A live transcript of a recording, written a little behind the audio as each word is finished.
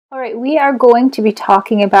All right, we are going to be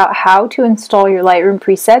talking about how to install your Lightroom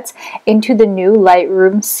presets into the new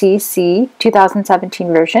Lightroom CC 2017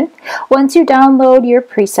 version. Once you download your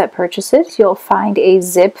preset purchases, you'll find a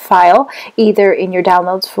zip file either in your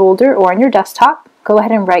downloads folder or on your desktop. Go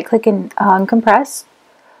ahead and right-click and uncompress,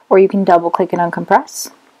 or you can double-click and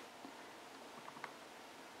uncompress.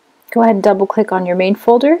 Go ahead and double-click on your main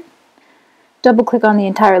folder. Double-click on the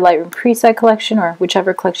entire Lightroom preset collection or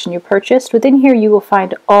whichever collection you purchased. Within here you will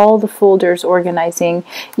find all the folders organizing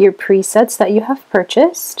your presets that you have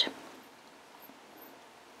purchased.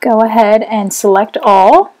 Go ahead and select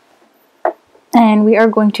all, and we are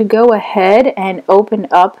going to go ahead and open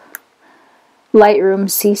up Lightroom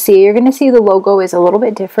CC. You're going to see the logo is a little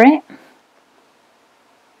bit different.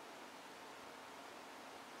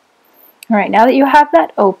 Alright, now that you have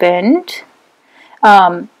that opened,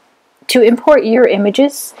 to import your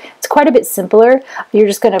images, it's quite a bit simpler. You're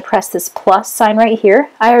just going to press this plus sign right here.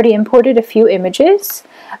 I already imported a few images.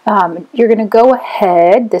 You're going to go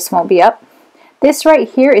ahead, this won't be up. This right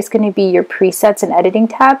here is going to be your presets and editing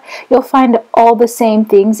tab. You'll find all the same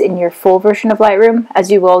things in your full version of Lightroom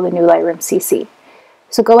as you will the new Lightroom CC.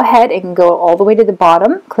 So go ahead and go all the way to the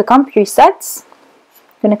bottom, click on presets.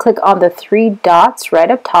 I'm going to click on the three dots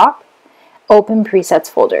right up top, open presets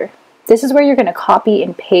folder. This is where you're going to copy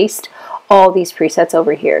and paste all these presets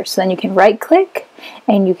over here. So then you can right click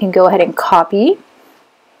and you can go ahead and copy.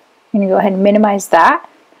 And you go ahead and minimize that.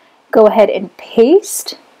 Go ahead and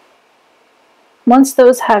paste. Once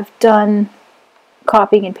those have done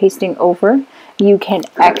copying and pasting over, you can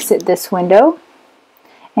exit this window.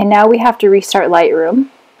 And now we have to restart Lightroom.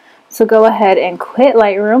 So go ahead and quit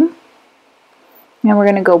Lightroom. And we're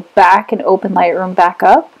going to go back and open Lightroom back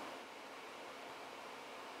up.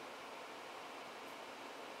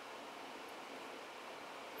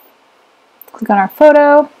 Click on our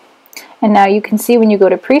photo, and now you can see when you go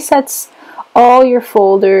to presets, all your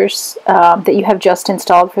folders that you have just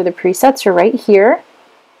installed for the presets are right here.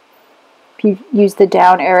 If you use the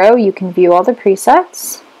down arrow, you can view all the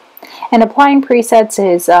presets. And applying presets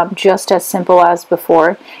is just as simple as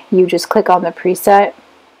before. You just click on the preset.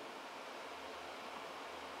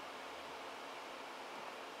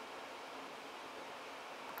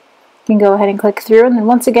 You can go ahead and click through, and then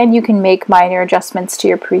once again you can make minor adjustments to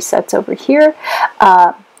your presets over here.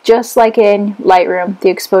 Just like in Lightroom, the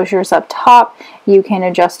exposure is up top. You can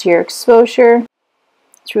adjust your exposure.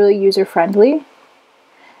 It's really user-friendly.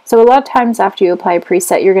 So a lot of times after you apply a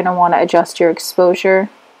preset, you're going to want to adjust your exposure,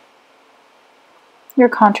 your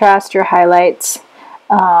contrast, your highlights,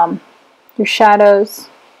 your shadows,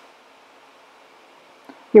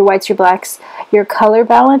 your whites, your blacks. Your color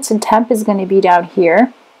balance and temp is going to be down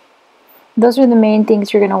here. Those are the main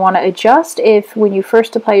things you're going to want to adjust if when you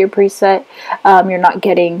first apply your preset you're not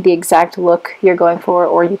getting the exact look you're going for,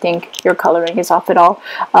 or you think your coloring is off at all.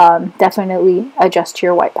 Definitely adjust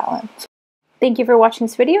your white balance. Thank you for watching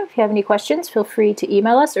this video. If you have any questions, feel free to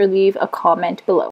email us or leave a comment below.